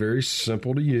behind. It's very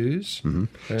simple to use.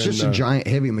 It's just a giant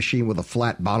heavy machine with a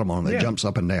flat bottom on it that jumps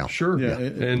up and down. Sure. Yeah.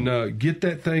 And get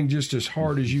that thing just as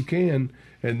hard as you can.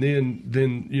 And then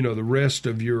the rest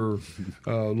of your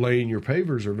laying your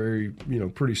pavers are very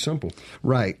pretty simple.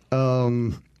 Right.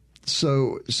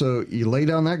 So you lay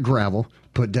down that gravel,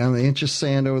 put down an inch of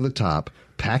sand over the top,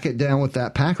 pack it down with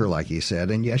that packer, like you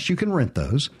said, and yes, you can rent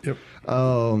those. Yep.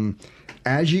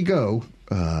 As you go,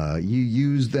 you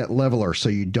use that leveler so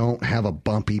you don't have a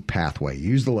bumpy pathway.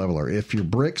 Use the leveler. If your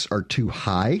bricks are too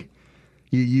high,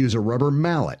 you use a rubber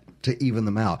mallet to even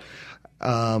them out.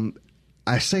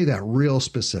 I say that real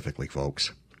specifically,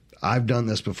 folks. I've done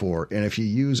this before, and if you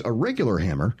use a regular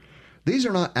hammer, these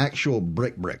are not actual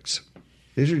bricks.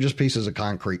 These are just pieces of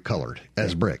concrete colored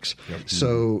as bricks. Yep.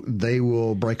 So they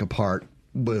will break apart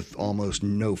with almost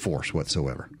no force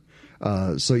whatsoever.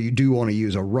 So you do want to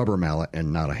use a rubber mallet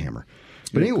and not a hammer.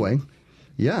 But anyway,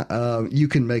 you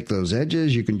can make those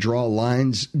edges. You can draw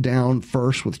lines down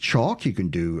first with chalk. You can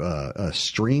do a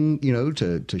string,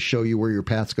 to show you where your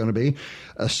path's going to be.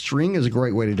 A string is a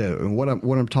great way to do it. And what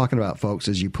I'm talking about, folks,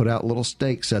 is you put out little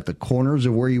stakes at the corners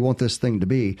of where you want this thing to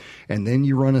be, and then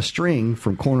you run a string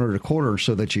from corner to corner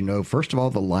so that first of all,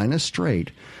 the line is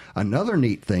straight. Another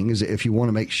neat thing is if you want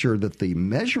to make sure that the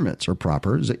measurements are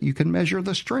proper, is that you can measure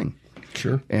the string.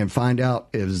 Sure. And find out,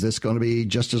 is this going to be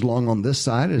just as long on this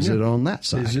side as it on that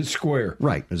side? Is it square?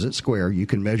 Right. Is it square? You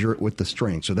can measure it with the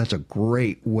string. So that's a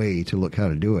great way to look how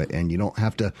to do it. And you don't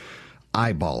have to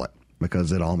eyeball it,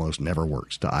 because it almost never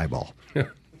works to eyeball.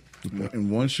 And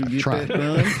once you get that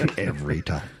done, every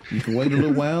time, you can wait a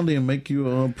little while, then make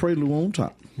your prelude on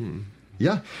top.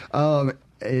 Yeah.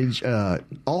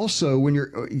 Also, when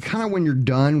you're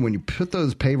done, when you put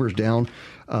those pavers down,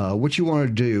 what you want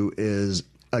to do is,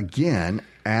 again,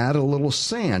 add a little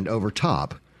sand over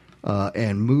top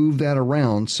and move that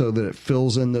around so that it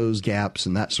fills in those gaps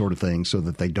and that sort of thing, so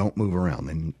that they don't move around.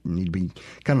 They need to be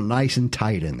kind of nice and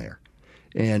tight in there.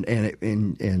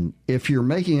 And if you're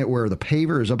making it where the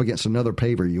paver is up against another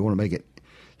paver, you want to make it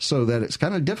so that it's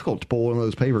kind of difficult to pull one of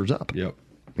those pavers up. Yep.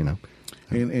 You know.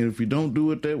 And if you don't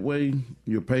do it that way,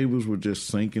 your pavers will just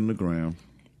sink in the ground.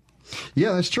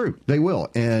 Yeah, that's true. They will.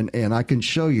 And I can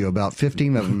show you about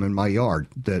 15 of them in my yard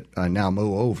that I now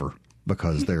mow over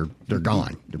because they're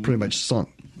gone. They're pretty much sunk.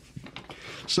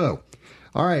 So,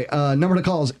 all right, number to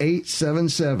call is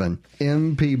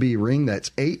 877-MPB-RING. That's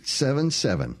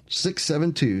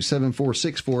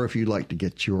 877-672-7464 if you'd like to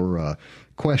get your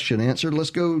question answered. Let's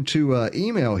go to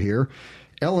email here.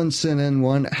 Ellen sent in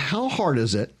one. How hard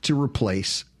is it to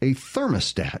replace a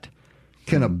thermostat?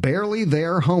 Can a barely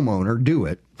there homeowner do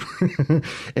it?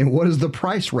 And what is the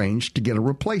price range to get a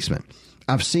replacement?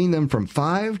 I've seen them from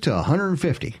 $5 to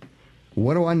 $150.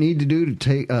 What do I need to do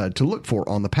to look for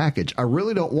on the package? I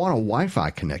really don't want a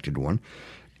Wi-Fi connected one,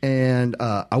 and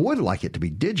I would like it to be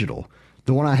digital.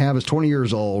 The one I have is 20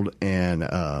 years old and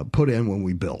put in when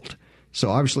we built. So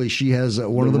obviously she has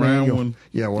one of the manual one.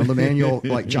 Yeah, one of the manual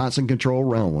like Johnson Control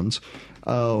round ones.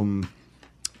 So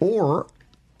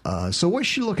what's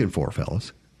she looking for,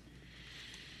 fellas?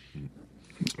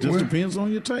 Just depends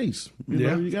on your taste. You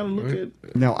know, you got to look at.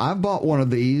 Now, I bought one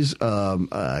of these,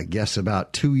 I guess,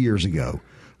 about 2 years ago,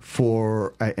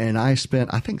 and I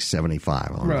spent, I think,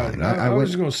 $75 on right. mine. I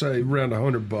was going to say around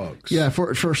 $100. Yeah,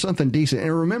 for something decent.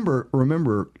 And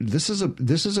remember, this is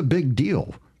a big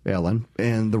deal, Ellen.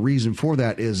 And the reason for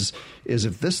that is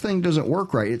if this thing doesn't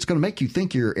work right, it's going to make you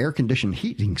think your air conditioned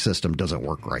heating system doesn't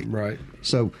work right. Right.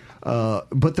 So,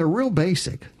 but they're real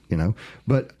basic. You know,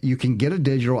 but you can get a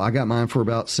digital. I got mine for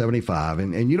about $75,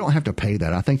 and you don't have to pay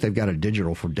that. I think they've got a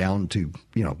digital for down to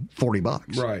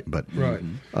 $40. Right, but right.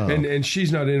 And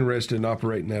she's not interested in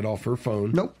operating that off her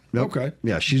phone. Nope. Okay.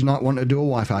 Yeah, she's not wanting to do a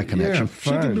Wi-Fi connection. Yeah,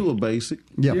 she can do a basic.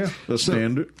 Yeah, a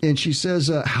standard. And she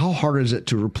says, "How hard is it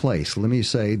to replace?" Let me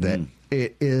say that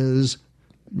it is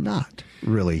not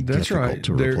really difficult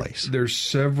to replace. There's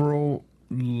several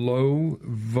low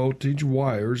voltage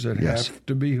wires that have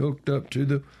to be hooked up to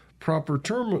the proper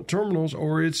terminals,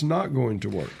 or it's not going to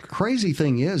work. Crazy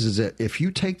thing is that if you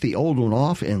take the old one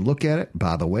off and look at it,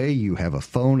 by the way, you have a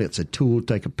phone. It's a tool to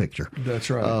take a picture.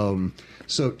 That's right.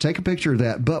 So take a picture of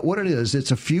that. But what it is, it's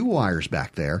a few wires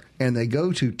back there, and they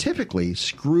go to typically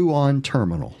screw-on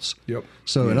terminals. Yep.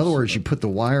 So in other words, you put the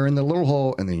wire in the little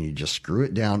hole, and then you just screw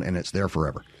it down, and it's there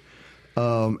forever.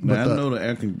 Now, I know the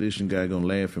air conditioning guy going to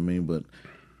laugh at me, but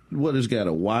what, it's got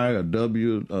a Y, a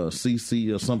W, a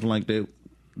CC, or something like that?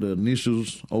 The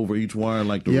initials over each wire,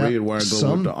 like the red wire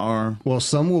go with the R. Well,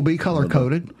 some will be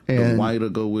color-coded. The white will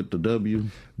go with the W.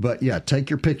 But, yeah, take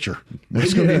your picture.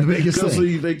 That's going to be the biggest thing.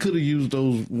 See, they could have used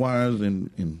those wires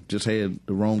and just had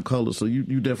the wrong color, so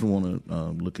you definitely want to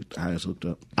look at how it's hooked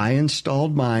up. I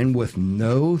installed mine with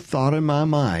no thought in my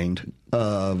mind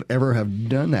of ever have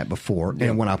done that before. Yep.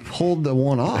 And when I pulled the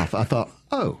one off, I thought,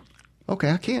 oh,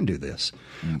 okay, I can do this.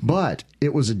 Mm-hmm. But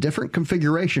it was a different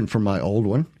configuration from my old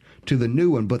one to the new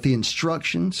one, but the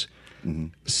instructions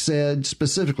said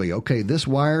specifically, okay, this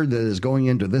wire that is going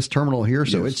into this terminal here,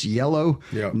 so it's yellow.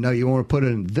 Yep. No, you want to put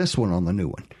in this one on the new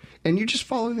one. And you just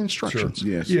follow the instructions.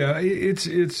 Sure. Yes. Yeah,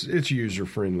 it's user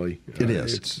friendly. It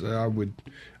is. I would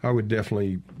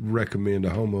definitely recommend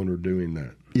a homeowner doing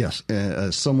that. Yes,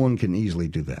 someone can easily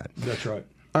do that. That's right.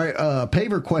 All right,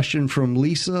 paver question from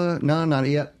Lisa. No, not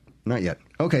yet. Not yet.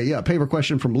 Okay, yeah, paver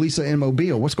question from Lisa in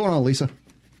Mobile. What's going on, Lisa?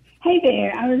 Hey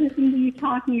there. I was listening to you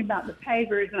talking about the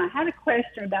pavers, and I had a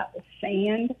question about the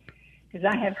sand, because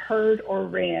I have heard or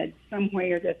read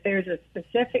somewhere that there's a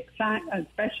specific, a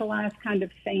specialized kind of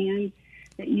sand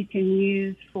that you can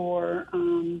use for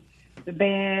the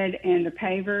bed and the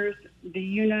pavers. Do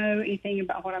you know anything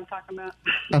about what I'm talking about?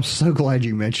 I'm so glad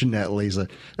you mentioned that, Lisa.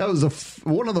 That was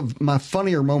one of my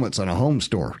funnier moments in a home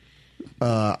store.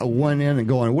 I went in and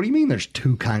going, what do you mean there's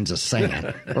two kinds of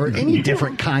sand or any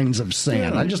different kinds of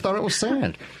sand? I just thought it was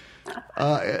sand.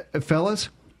 Fellas,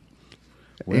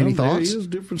 any thoughts? There is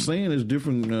different sand. There's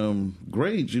different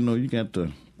grades. You know, you got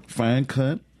the fine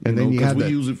cut, And then you have we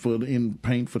use it in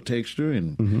paint for texture,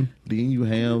 and then you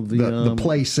have the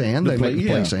play sand. They make the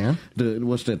play sand.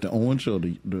 What's that? The orange or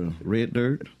the red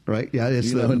dirt? Right. Yeah,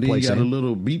 it's the and then play you got sand. a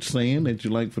little beach sand that you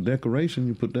like for decoration.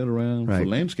 You put that around for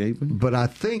landscaping. But I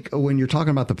think when you're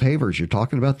talking about the pavers, you're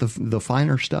talking about the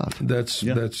finer stuff. I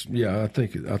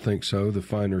think so. The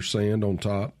finer sand on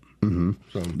top. Mm-hmm.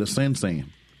 So the sand.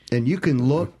 And you can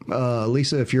look,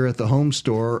 Lisa, if you're at the home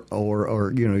store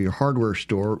or your hardware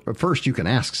store. First, you can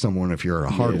ask someone if you're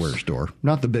at a hardware store,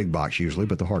 not the big box usually,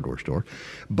 but the hardware store.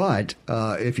 But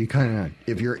if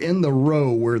you're in the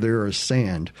row where there is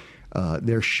sand,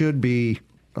 there should be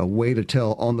a way to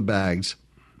tell on the bags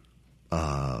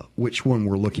which one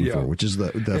we're looking for, which is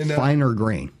the finer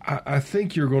grain. I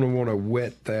think you're going to want to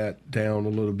wet that down a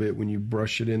little bit when you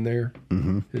brush it in there.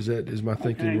 Mm-hmm. Is my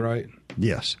thinking right?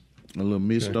 Yes. A little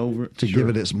mist over it to give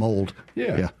it its mold.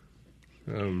 Yeah.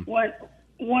 One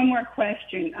more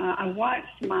question. I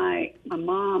watched my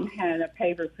mom had a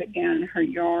paver put down in her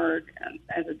yard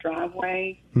as a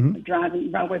driveway, a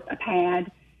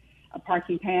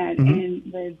parking pad, and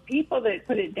the people that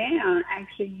put it down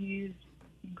actually used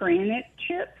granite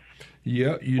chips.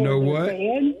 Yeah, you know what?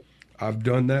 Bed. I've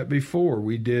done that before.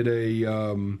 We did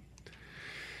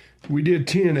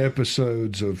 10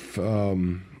 episodes of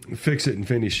Fix It and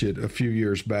Finish It a few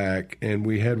years back, and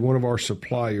we had one of our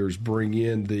suppliers bring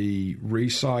in the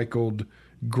recycled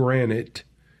granite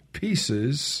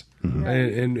pieces,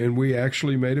 and we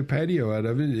actually made a patio out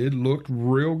of it. It looked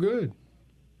real good.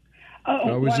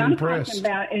 I was impressed. I'm talking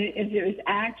about is it was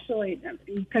actually,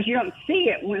 because you don't see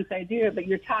it once they do it, but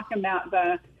you're talking about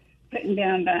putting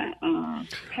down the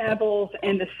pebbles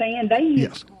and the sand. They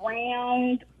use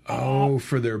ground.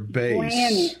 For their base.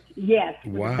 Granite. Yes.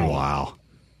 Wow.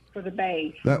 For the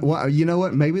base. You know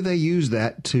what? Maybe they use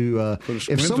that to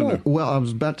if someone. Well, I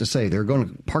was about to say they're going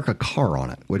to park a car on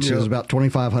it, which is about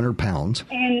 2,500 pounds.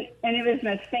 And it was in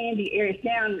a sandy area. It's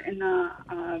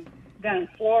down in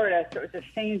Florida, so it's a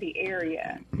sandy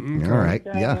area. All right.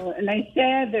 So, and they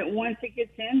said that once it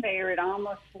gets in there, it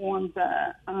almost forms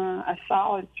a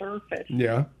solid surface.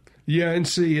 Yeah. Yeah, and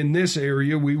see, in this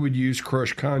area, we would use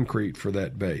crushed concrete for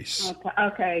that base.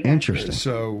 Okay. Interesting.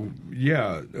 So,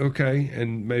 okay.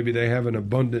 And maybe they have an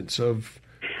abundance of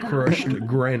crushed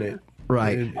granite.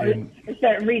 Right. It's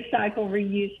that recycle,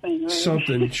 reuse thing, right?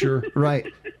 Something, sure. Right.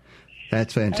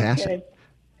 That's fantastic. Okay.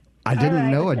 I didn't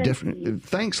know a different...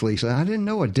 Thanks, Lisa. I didn't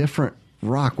know a different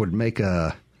rock would make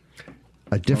a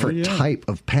different type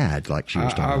of pad like she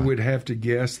was talking about. I would have to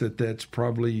guess that's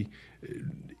probably...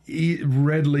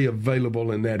 readily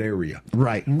available in that area.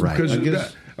 Right. Because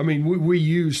we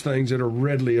use things that are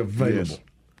readily available. Yes.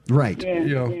 Right.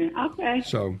 Yeah. Okay.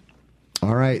 So.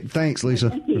 All right. Thanks,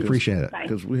 Lisa. Appreciate it.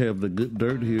 Because we have the good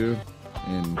dirt here,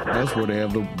 and that's where they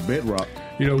have the bedrock.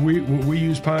 We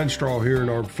use pine straw here in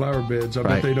our flower beds. I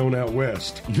bet they don't out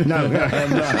west. No.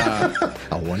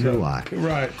 I wonder why.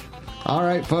 Right. All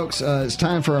right, folks, it's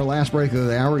time for our last break of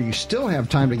the hour. You still have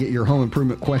time to get your home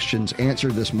improvement questions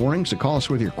answered this morning, so call us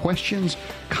with your questions,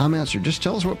 comments, or just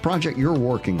tell us what project you're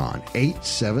working on.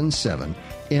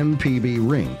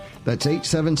 877-MPB-RING. That's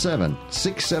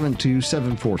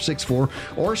 877-672-7464,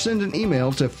 or send an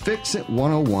email to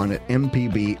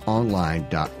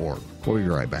fixit101@mpbonline.org. We'll be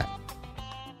right back.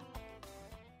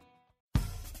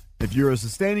 If you're a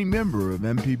sustaining member of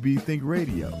MPB Think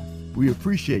Radio, we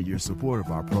appreciate your support of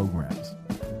our programs.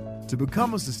 To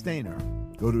become a sustainer,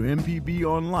 go to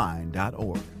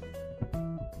mpbonline.org.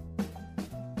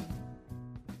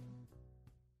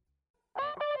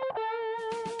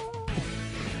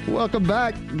 Welcome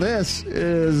back. This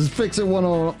is Fix It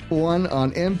 101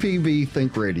 on MPB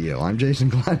Think Radio. I'm Jason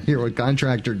Klein here with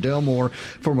contractor Del Moore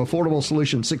from Affordable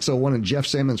Solutions 601 and Jeff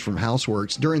Simmons from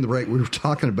Houseworks. During the break, we were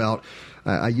talking about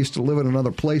I used to live in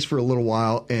another place for a little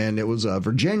while, and it was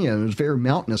Virginia, and it was very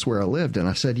mountainous where I lived. And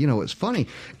I said, it's funny.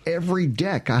 Every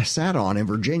deck I sat on in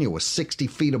Virginia was 60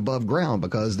 feet above ground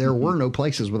because there were no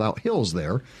places without hills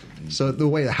there. So the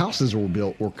way the houses were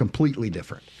built were completely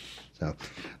different. So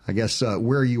I guess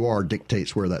where you are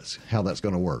dictates how that's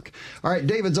going to work. All right,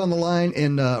 David's on the line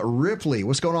in Ripley.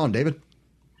 What's going on, David?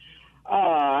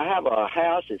 I have a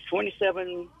house that's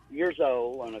 27 years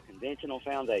old on a conventional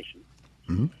foundation.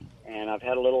 Mm-hmm. And I've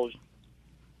had a little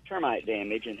termite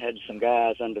damage and had some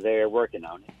guys under there working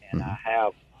on it. And I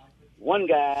have one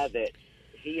guy that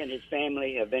he and his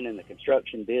family have been in the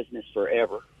construction business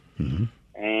forever. Mm-hmm.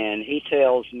 And he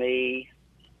tells me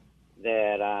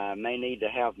that I may need to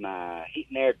have my heat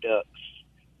and air ducts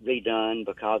redone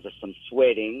because of some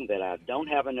sweating, that I don't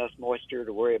have enough moisture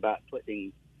to worry about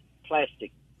putting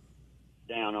plastic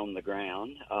down on the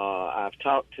ground. I've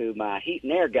talked to my heat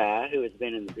and air guy who has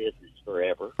been in the business forever.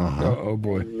 forever. Oh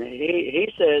boy. And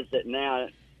he says that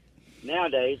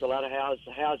nowadays a lot of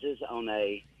houses on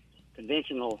a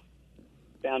conventional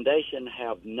foundation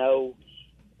have no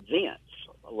vents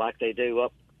like they do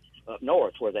up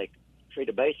north, where they treat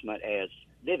a basement as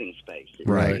living space.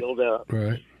 It's sealed up.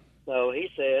 Right. So he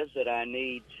says that I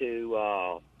need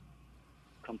to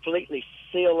completely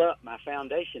seal up my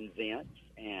foundation vents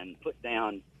and put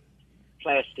down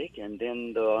plastic, and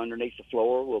then underneath the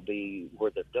floor will be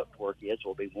where the ductwork is.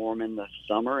 Will be warm in the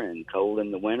summer and cold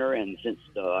in the winter. And since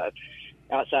the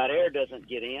outside air doesn't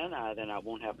get in, then I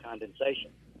won't have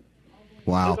condensation.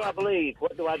 Wow. Who do I believe?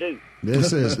 What do I do?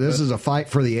 This is a fight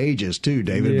for the ages too,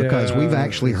 David, because we've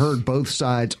actually heard both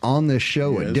sides on this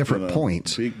show at different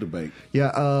points. Big debate.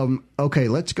 Yeah. Okay,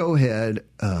 let's go ahead.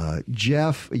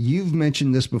 Jeff, you've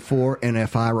mentioned this before, and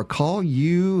if I recall,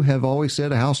 you have always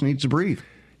said a house needs to breathe.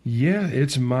 Yeah,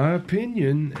 it's my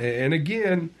opinion. And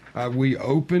again, we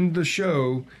opened the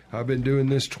show. I've been doing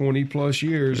this 20-plus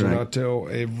years, and I tell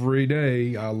every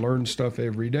day, I learn stuff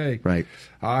every day. Right.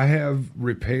 I have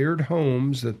repaired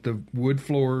homes that the wood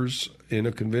floors in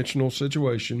a conventional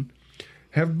situation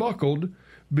have buckled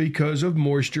because of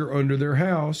moisture under their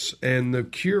house. And the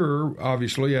cure,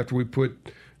 obviously, after we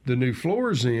put the new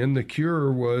floors in, the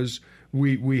cure was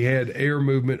we had air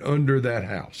movement under that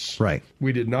house. Right.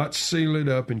 We did not seal it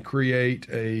up and create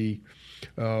a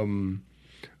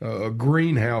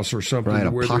greenhouse or something. Right,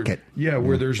 a where pocket.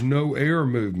 Where there's no air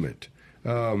movement.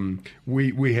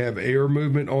 We have air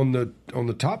movement on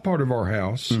the top part of our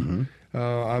house. Mm-hmm.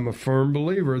 I'm a firm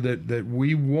believer that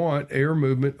we want air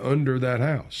movement under that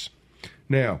house.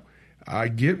 Now, I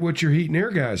get what your heat and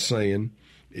air guy's saying.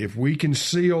 If we can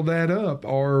seal that up,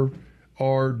 our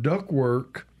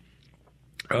ductwork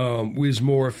was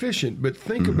more efficient. But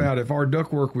think about if our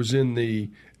ductwork was in the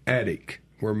attic,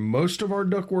 where most of our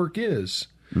ductwork is.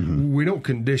 We don't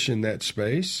condition that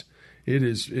space. It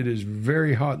is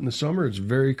very hot in the summer. It's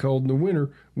very cold in the winter.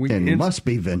 It must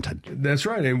be vented. That's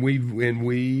right, and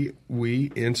we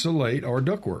insulate our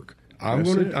ductwork. I'm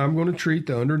going to treat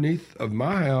the underneath of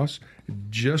my house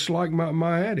just like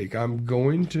my attic. I'm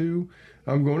going to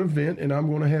vent, and I'm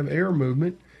going to have air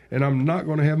movement, and I'm not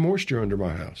going to have moisture under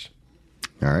my house.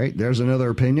 All right, there's another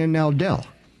opinion. Now, Del,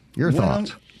 your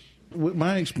thoughts? With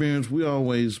my experience, we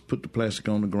always put the plastic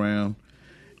on the ground,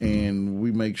 and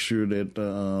we make sure that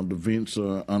the vents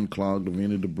are unclogged of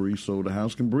any debris so the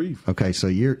house can breathe. Okay, so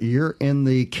you're in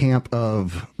the camp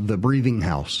of the breathing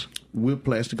house. With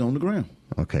plastic on the ground.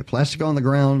 Okay, plastic on the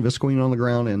ground, visqueen on the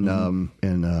ground, and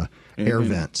air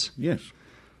vents. Yes.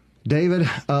 David,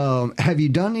 have you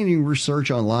done any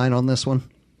research online on this one?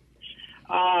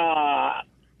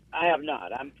 I have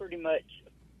not. I'm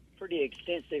pretty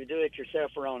extensive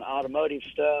do-it-yourselfer on automotive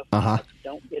stuff.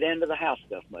 Don't get into the house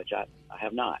stuff much. I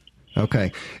have not.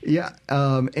 Okay. Yeah.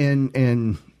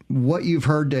 And what you've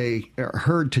heard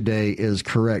today is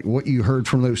correct. What you heard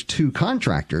from those two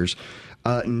contractors,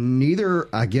 neither,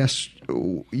 I guess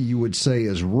you would say,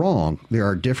 is wrong. There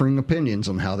are differing opinions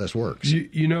on how this works.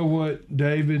 You know what,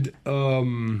 David?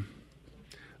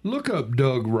 Look up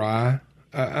Doug Rye.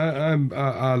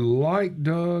 I like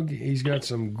Doug. He's got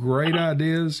some great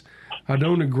ideas. I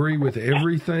don't agree with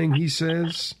everything he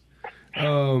says.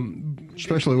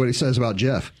 Especially what he says about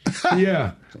Jeff.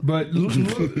 Yeah, but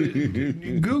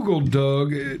Google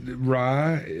Doug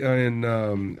Rye, and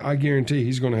I guarantee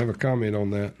he's going to have a comment on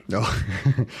that. Oh,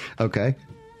 okay.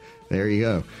 There you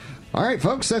go. All right,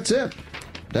 folks, that's it.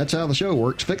 That's how the show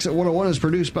works. Fix It 101 is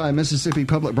produced by Mississippi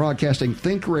Public Broadcasting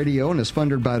Think Radio and is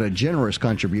funded by the generous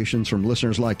contributions from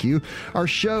listeners like you. Our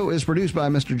show is produced by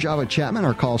Mr. Java Chapman.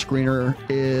 Our call screener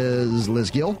is Liz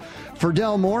Gill. For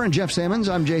Del Moore and Jeff Sammons,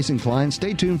 I'm Jason Klein.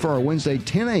 Stay tuned for our Wednesday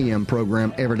 10 a.m.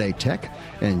 program, Everyday Tech,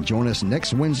 and join us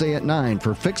next Wednesday at 9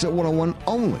 for Fix It 101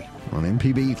 only on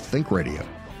MPB Think Radio.